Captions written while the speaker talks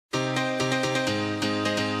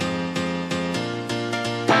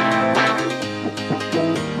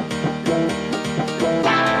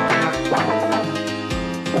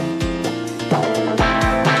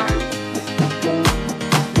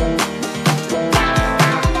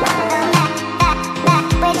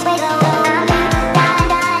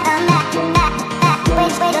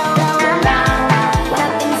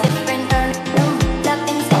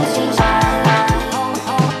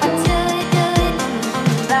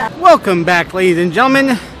Welcome back, ladies and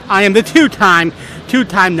gentlemen. I am the two-time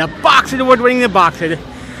The Boxer Award-winning The Boxer,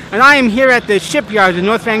 and I am here at the Shipyard in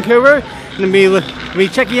North Vancouver. I'm going to be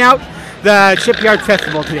checking out the Shipyard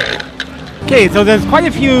Festival today. Okay, so there's quite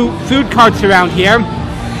a few food carts around here.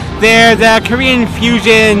 There's a Korean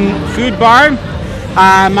fusion food bar,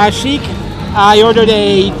 Mashik. I ordered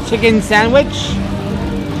a chicken sandwich.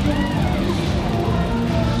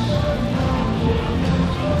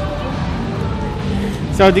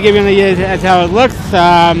 So to give you an idea, that's how it looks. So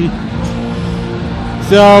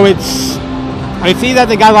I see that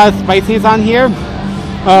they got a lot of spices on here.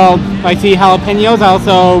 I see jalapenos.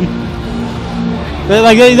 Also,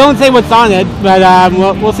 they don't say what's on it, but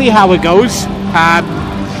we'll see how it goes.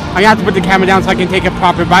 I have to put the camera down so I can take a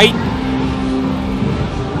proper bite.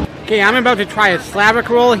 Okay, I'm about to try a Slavic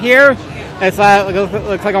roll here. It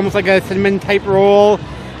looks like almost like a cinnamon type roll.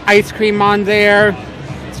 Ice cream on there.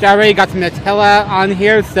 Strawberry, got some Nutella on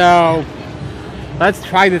here, so let's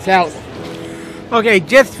try this out. Okay,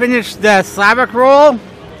 just finished the Slavic roll.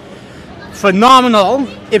 Phenomenal.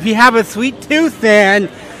 If you have a sweet tooth, then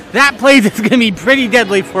that place is going to be pretty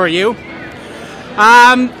deadly for you.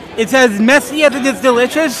 It's as messy as it is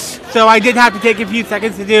delicious, so I did have to take a few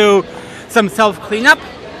seconds to do some self-cleanup.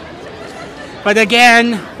 But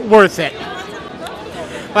again, worth it.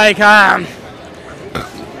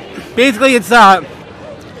 Basically it's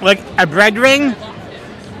like a bread ring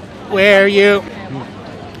where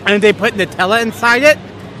they put Nutella inside it,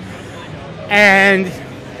 and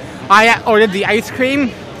I ordered the ice cream,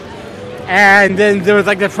 and then there was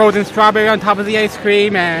like the frozen strawberry on top of the ice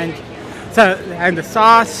cream and the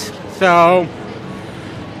sauce. So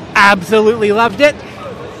absolutely loved it.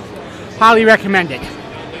 Highly recommend it.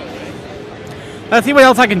 Let's see what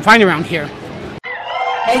else I can find around here.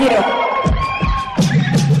 Hey you.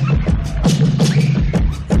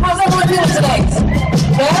 How's everyone doing today?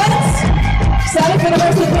 Good? Excited for the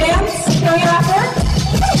rest of the bands coming after?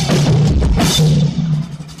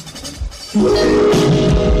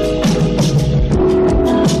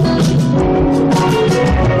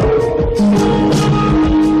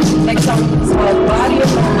 Next song is called Body of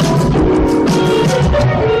Mine.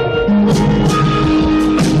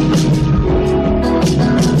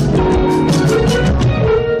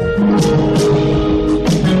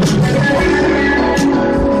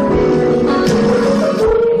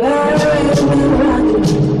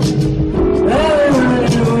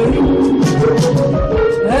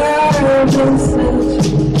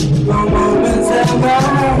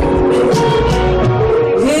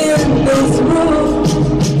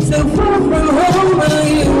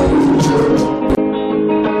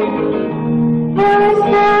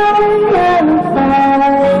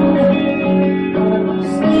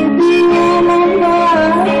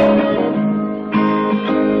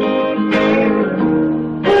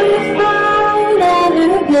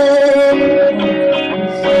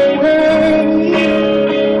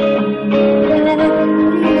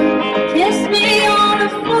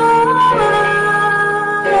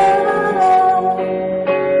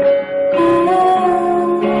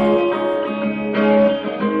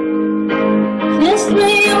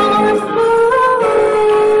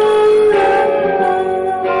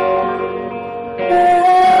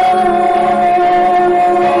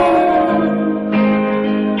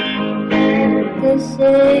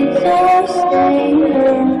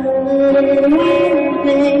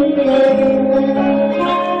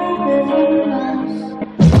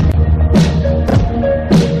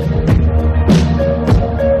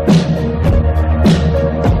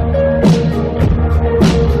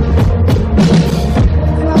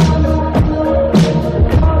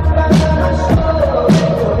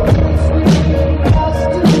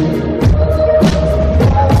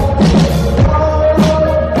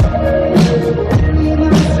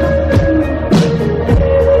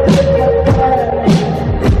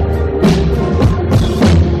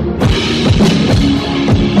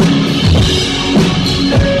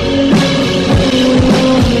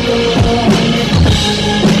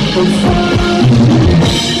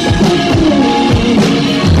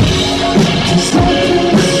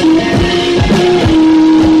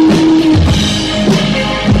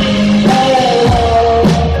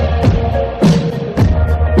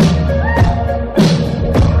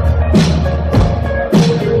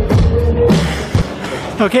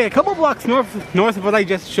 Okay, a couple blocks north of what I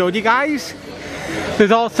just showed you guys,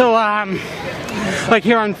 there's also like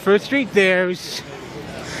here on First Street, there's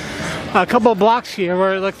a couple blocks here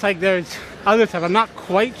where it looks like there's other stuff. I'm not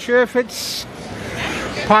quite sure if it's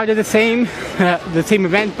part of the same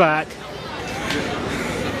event, but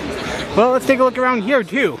well, let's take a look around here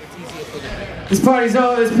too. This party's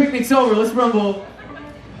over, this picnic's over, let's rumble.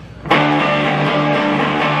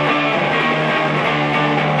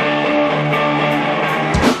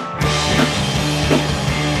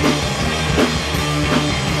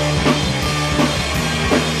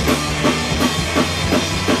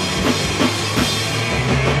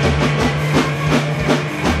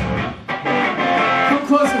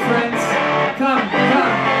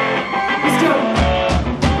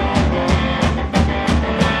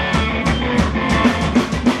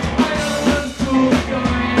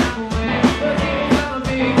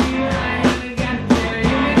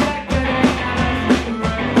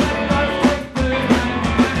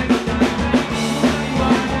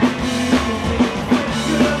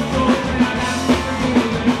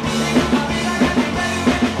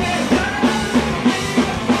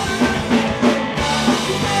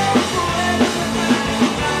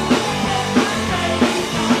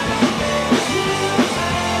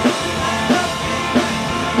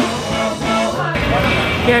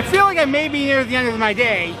 Yeah, I feel like I may be near the end of my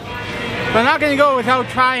day, but I'm not going to go without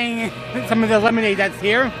trying some of the lemonade that's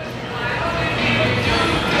here.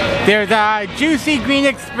 There's a Juicy Green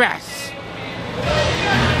Express.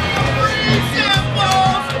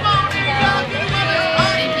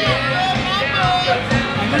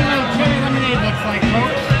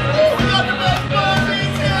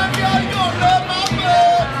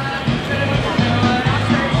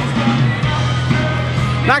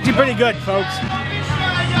 It's actually pretty good, folks.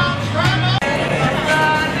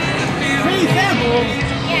 Free samples?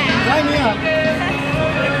 Yeah. Line me up.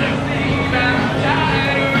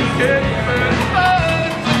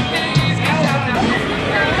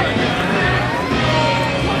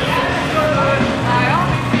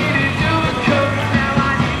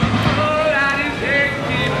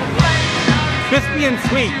 Crispy and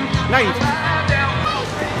sweet. Nice.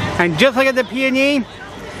 And just like at the P&E,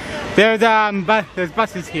 there's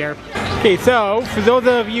buses here. Okay, so for those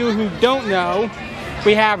of you who don't know,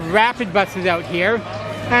 we have rapid buses out here,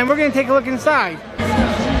 and we're going to take a look inside.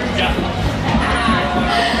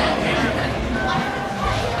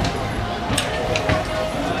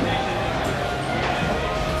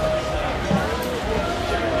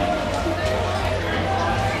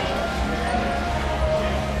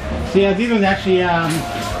 So yeah, these ones actually,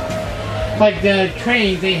 like the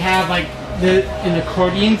trains, they have like an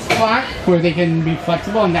accordion spot where they can be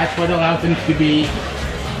flexible, and that's what allows them to be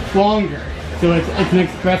longer. So it's an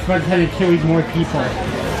express bus and it carries more people. There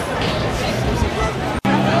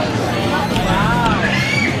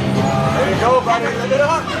you go, buddy. Live it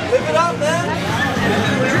up. Live it up, man.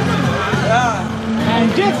 Yeah.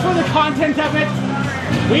 And just for the content of it,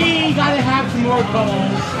 we gotta have some more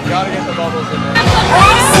bubbles. Gotta get the bubbles in there.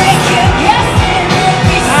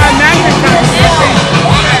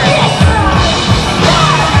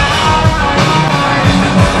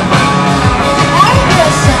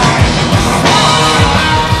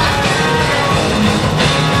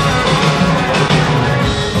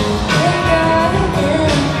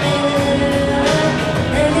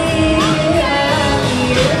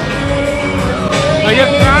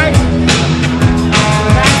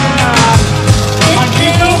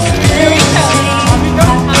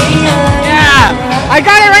 I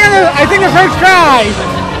got it right on I think the first try.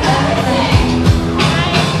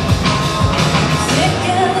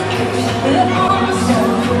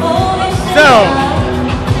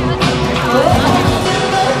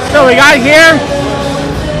 So we got here.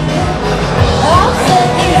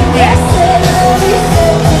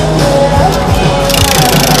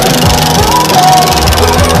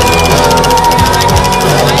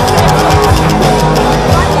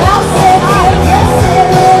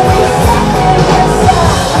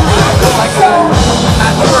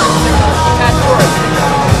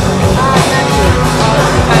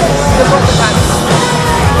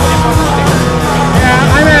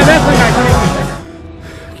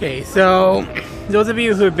 Okay, so those of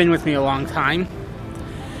you who have been with me a long time,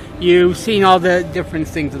 you've seen all the different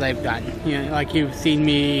things that I've done. You know, like you've seen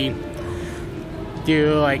me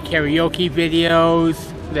do like karaoke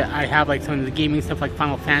videos. That I have like some of the gaming stuff like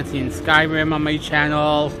Final Fantasy and Skyrim on my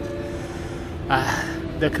channel.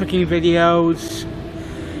 The cooking videos.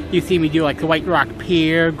 You see me do like the White Rock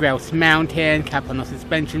Pier, Grouse Mountain, Capilano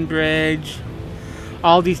Suspension Bridge.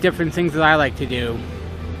 All these different things that I like to do.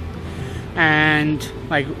 And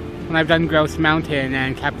like when I've done Grouse Mountain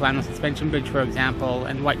and Capilano Suspension Bridge, for example,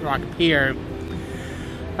 and White Rock Pier,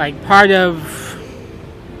 like part of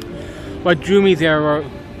what drew me there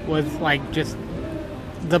was like just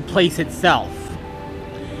the place itself.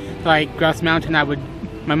 Like Grouse Mountain,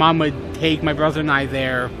 my mom would take my brother and I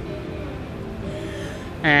there,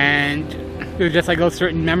 and it was just like those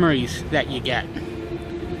certain memories that you get.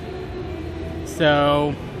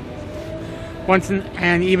 So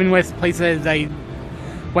and even with places I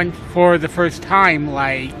went for the first time,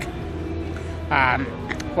 like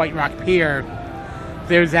White Rock Pier,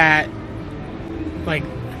 there's that, like,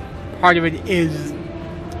 part of it is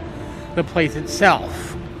the place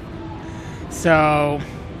itself. So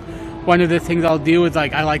one of the things I'll do is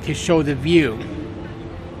like I like to show the view.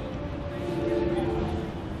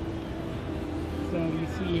 So you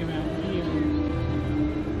see around here,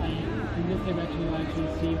 in this direction you'll actually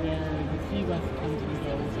see where the sea bus comes and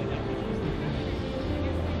goes and everything.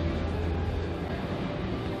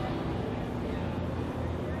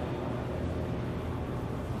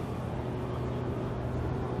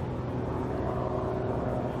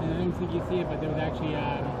 And I don't think you see it, but there was actually a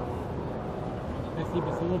sea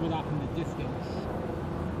bus a little bit off in the distance.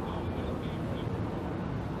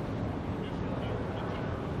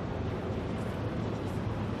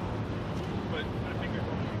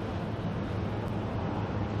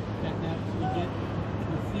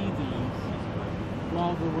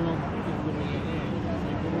 how the world is the way it is.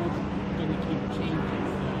 Like the world's going to keep changing.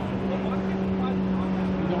 So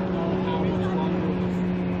we don't know how much longer we'll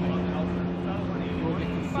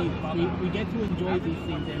get to see. We get to enjoy these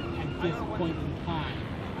things at this point in time.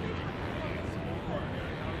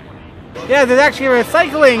 Yeah, there's actually a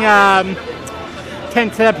recycling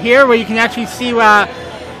tent set up here where you can actually see what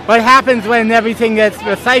happens when everything gets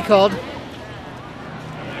recycled.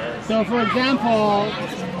 So, for example,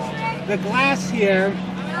 the glass here,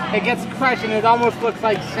 it gets crushed and it almost looks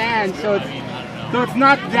like sand. So it's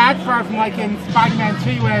not that far from like in Spider-Man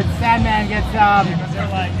 3 where Sandman gets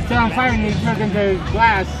set on fire and he turns into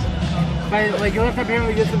glass. But like you look up here,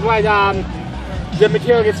 this is what the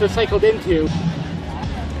material gets recycled into.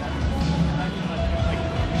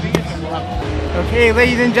 Okay,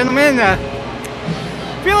 ladies and gentlemen, I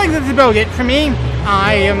feel like this is about it for me.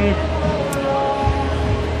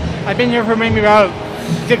 I've been here for maybe about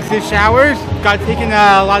 6-ish hours. Got taken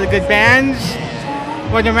a lot of good bands.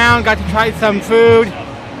 Went around, got to try some food.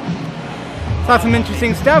 Saw some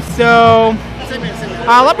interesting stuff. So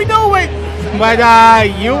let me know what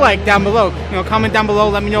you like down below. You know, comment down below.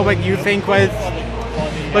 Let me know what you think looked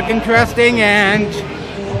interesting. And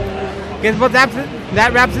I guess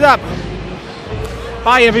that wraps it up.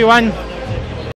 Bye, everyone.